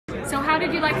So how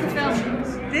did you like the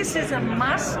film? This is a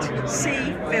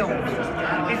must-see film.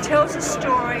 It tells a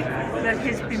story that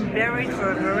has been buried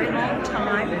for a very long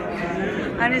time,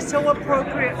 and it's so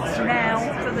appropriate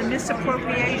now for the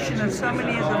misappropriation of so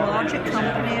many of the larger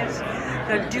companies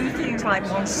that do things like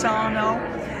Monsanto.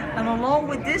 And along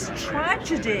with this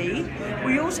tragedy,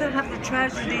 we also have the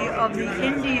tragedy of the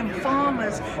Indian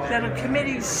farmers that are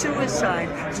committing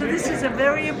suicide. So this is a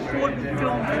very important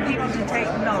film for people to take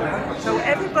note. So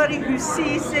everybody who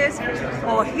sees this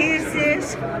or hears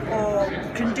this or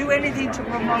can do anything to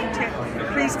promote it,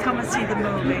 please come and see the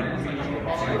movie.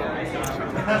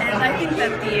 And I think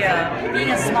that being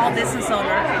a small business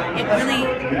owner, it really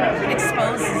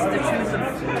exposes the truth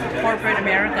of corporate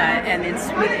America and its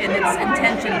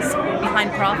intentions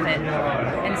behind profit.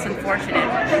 And it's unfortunate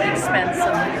at the expense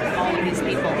of all of these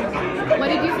people. What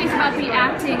did you think about the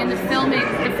acting and the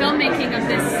filmmaking of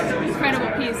this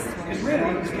incredible piece?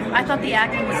 I thought the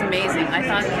acting was amazing. I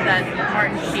thought that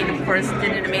Martin Sheen, of course,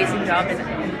 did an amazing job,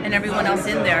 and everyone else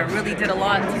in there really did a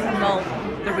lot to promote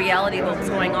the reality of what was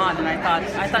going on, and I thought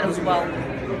it was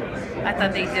I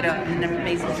thought they did an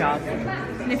amazing job.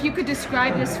 And if you could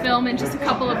describe this film in just a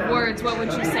couple of words, what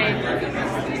would you say?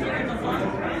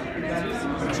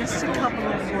 Just a couple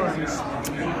of words.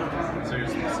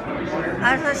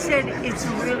 As I said, it's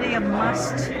really a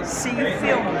must-see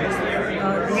film.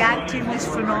 The acting was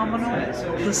phenomenal.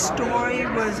 The story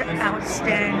was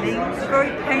outstanding. A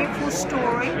very painful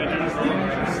story.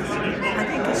 I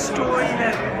think a story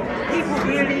that people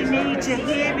really need to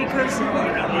hear because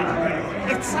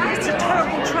it's a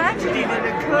terrible tragedy that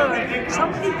occurred. So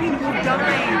many people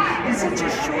dying in such a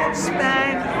short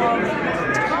span of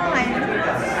time,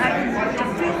 and to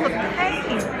feel the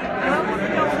pain. And I want to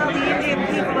know how the Indian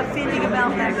people are feeling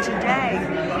about that today.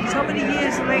 So many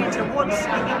years later,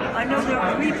 I know there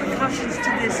are repercussions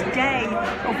to this day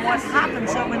of what happened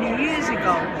so many years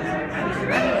ago.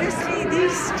 And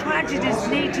these tragedies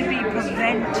need to be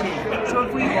prevented. So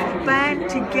if we all band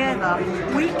together,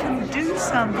 we can do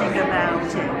something about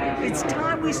it. It's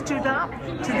time we stood up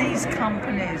to these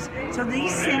companies so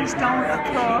these things don't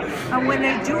occur. And when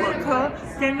they do occur,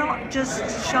 they're not just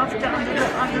shoved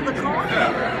under the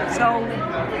carpet. So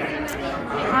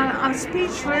I'm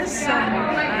speechless.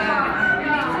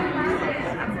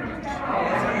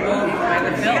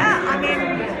 Yeah, I mean,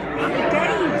 I'm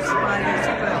dazed by this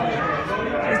film.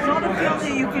 It's not a film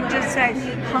that you can just say,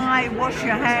 hi, wash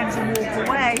your hands and walk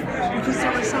away, because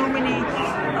there are so many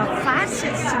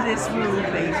facets to this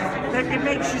movie that it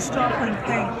makes you stop and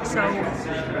think. So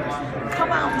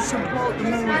come out and support the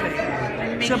movie.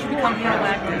 And make you become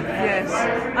proactive. Yes,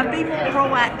 and be more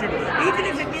proactive. Even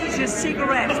if it means your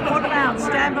cigarettes, put them out,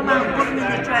 stamp them out, put them in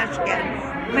the trash can.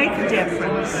 Make a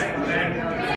difference.